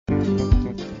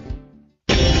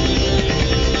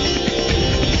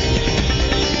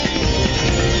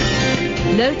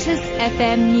Lotus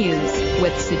FM News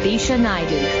with Sudisha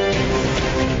Naidu.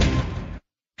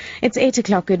 It's 8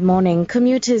 o'clock. Good morning.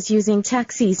 Commuters using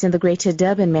taxis in the Greater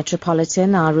Durban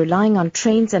Metropolitan are relying on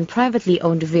trains and privately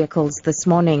owned vehicles this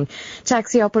morning.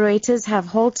 Taxi operators have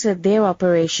halted their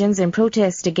operations in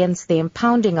protest against the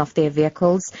impounding of their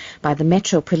vehicles by the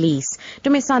Metro Police.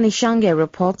 Dumisani Shange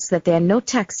reports that there are no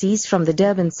taxis from the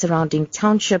Durban surrounding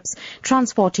townships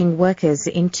transporting workers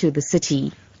into the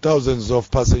city. Thousands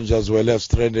of passengers were left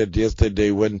stranded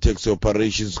yesterday when taxi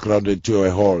operations grounded to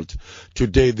a halt.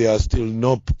 Today, there are still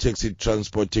no taxi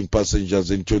transporting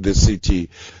passengers into the city.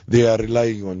 They are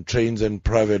relying on trains and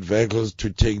private vehicles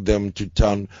to take them to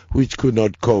town, which could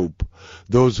not cope.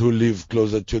 Those who live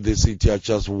closer to the city are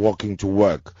just walking to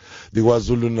work. The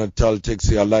KwaZulu-Natal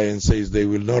Taxi Alliance says they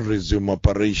will not resume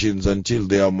operations until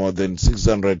there are more than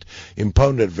 600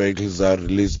 impounded vehicles are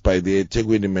released by the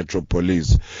eThekwini Metro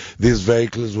Police. These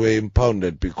vehicles were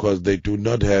impounded because they do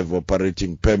not have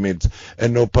operating permits,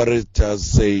 and operators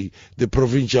say the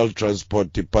Provincial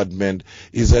Transport Department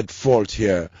is at fault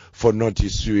here for not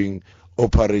issuing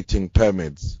operating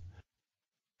permits.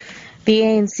 The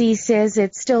ANC says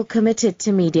it's still committed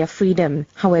to media freedom.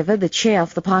 However, the chair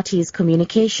of the party's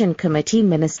communication committee,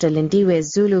 Minister Lindiwe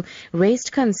Zulu,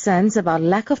 raised concerns about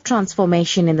lack of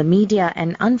transformation in the media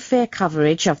and unfair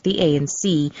coverage of the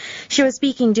ANC. She was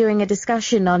speaking during a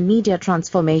discussion on media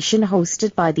transformation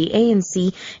hosted by the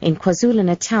ANC in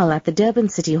KwaZulu-Natal at the Durban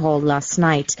City Hall last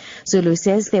night. Zulu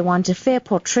says they want a fair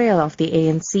portrayal of the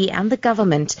ANC and the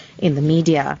government in the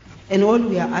media. And all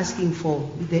we are asking for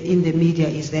in the media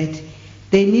is that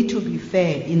they need to be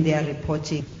fair in their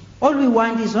reporting. All we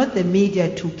want is not the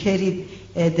media to carry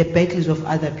the battles of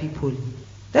other people.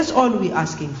 That's all we're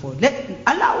asking for.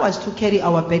 Allow us to carry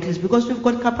our battles because we've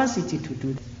got capacity to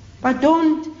do that. But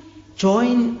don't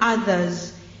join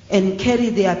others and carry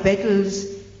their battles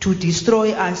to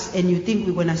destroy us, and you think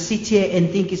we're going to sit here and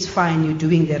think it's fine, you're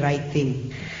doing the right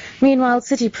thing. Meanwhile,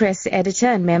 City Press editor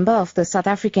and member of the South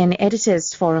African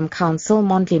Editors Forum Council,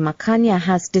 Mondli Makhanya,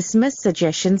 has dismissed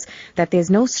suggestions that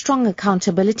there's no strong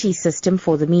accountability system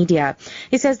for the media.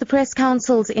 He says the Press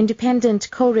Council's independent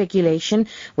co-regulation,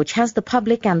 which has the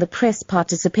public and the press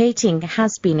participating,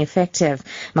 has been effective.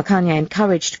 Makhanya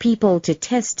encouraged people to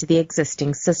test the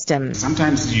existing system.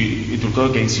 Sometimes it will go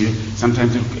against you,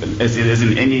 sometimes as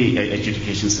in any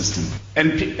adjudication system.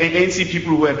 And ANC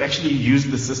people who have actually used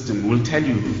the system will tell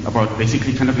you about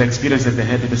basically kind of the experience that they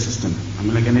had with the system.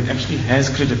 And it actually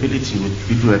has credibility with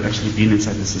people who have actually been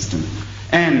inside the system.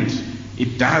 And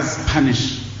it does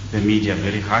punish the media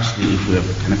very harshly if we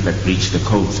have kind of breached the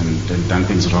codes and done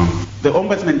things wrong. The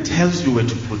Ombudsman tells you where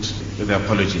to put the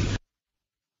apology.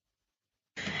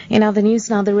 In other news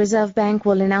now, the Reserve Bank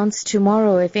will announce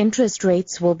tomorrow if interest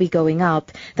rates will be going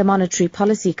up. The Monetary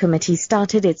Policy Committee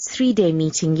started its 3-day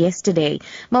meeting yesterday.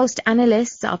 Most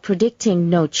analysts are predicting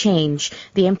no change.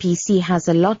 The MPC has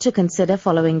a lot to consider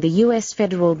following the U.S.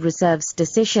 Federal Reserve's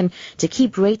decision to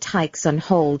keep rate hikes on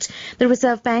hold. The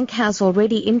Reserve Bank has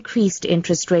already increased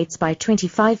interest rates by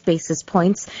 25 basis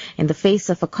points in the face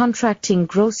of a contracting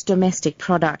gross domestic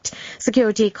product.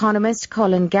 Security economist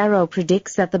Colin Garrow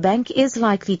predicts that the bank is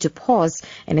likely to pause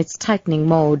in its tightening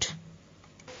mode.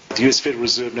 The US Federal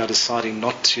Reserve now deciding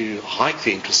not to hike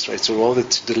the interest rates, or rather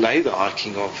to delay the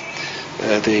hiking of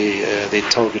their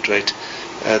target rate.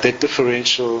 That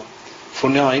differential,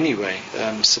 for now anyway,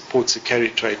 supports the carry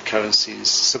trade currencies,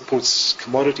 supports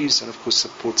commodities, and of course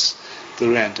supports the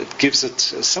rand. It gives it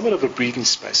somewhat of a breathing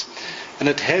space. And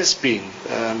it has been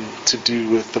to do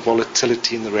with the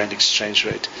volatility in the rand exchange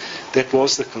rate. That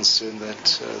was the concern,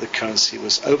 that the currency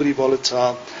was overly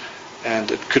volatile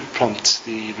and it could prompt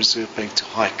the Reserve Bank to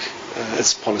hike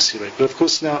its policy rate. But of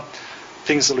course now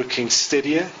things are looking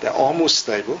steadier, they are more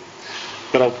stable,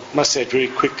 but I must add very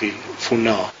quickly, for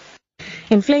now.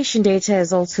 Inflation data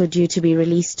is also due to be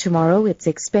released tomorrow. It's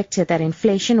expected that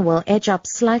inflation will edge up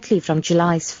slightly from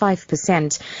July's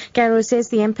 5%. Garrow says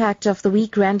the impact of the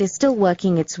weak rand is still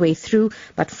working its way through,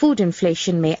 but food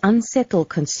inflation may unsettle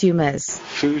consumers.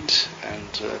 Food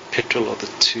and petrol are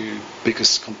the two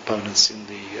biggest components in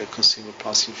the consumer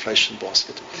price inflation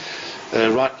basket.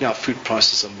 Right now, food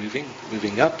prices are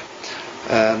moving up.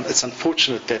 It's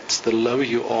unfortunate that the lower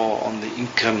you are on the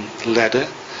income ladder,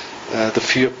 the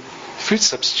fewer food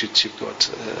substitutes you've got.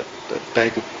 A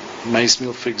bag of maize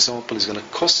meal, for example, is going to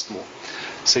cost more.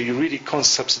 So you really can't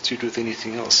substitute with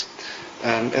anything else.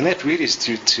 And that really is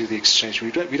due to the exchange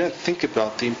rate. We don't think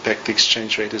about the impact the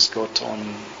exchange rate has got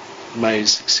on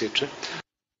maize, etc.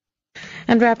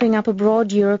 And wrapping up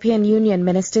abroad, European Union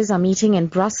ministers are meeting in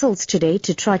Brussels today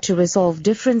to try to resolve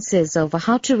differences over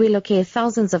how to relocate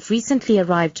thousands of recently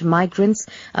arrived migrants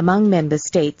among member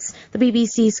states. The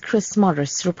BBC's Chris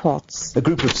Morris reports. A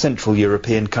group of Central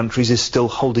European countries is still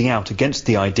holding out against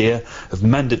the idea of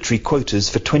mandatory quotas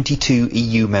for 22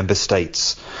 EU member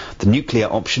states. The nuclear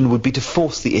option would be to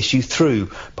force the issue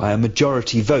through by a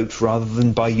majority vote rather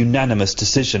than by unanimous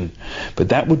decision. But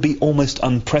that would be almost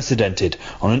unprecedented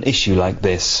on an issue like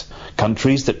this.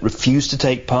 Countries that refuse to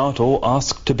take part or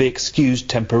ask to be excused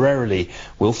temporarily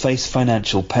will face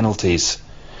financial penalties.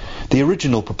 The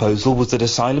original proposal was that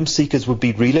asylum seekers would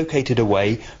be relocated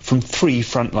away from 3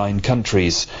 frontline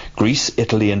countries, Greece,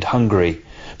 Italy and Hungary.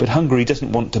 But Hungary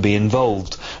doesn't want to be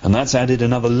involved, and that's added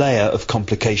another layer of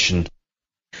complication.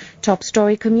 Top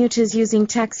story: commuters using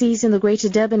taxis in the Greater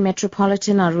Durban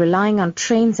Metropolitan are relying on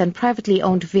trains and privately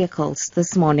owned vehicles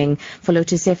this morning. For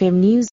Lotus FM News,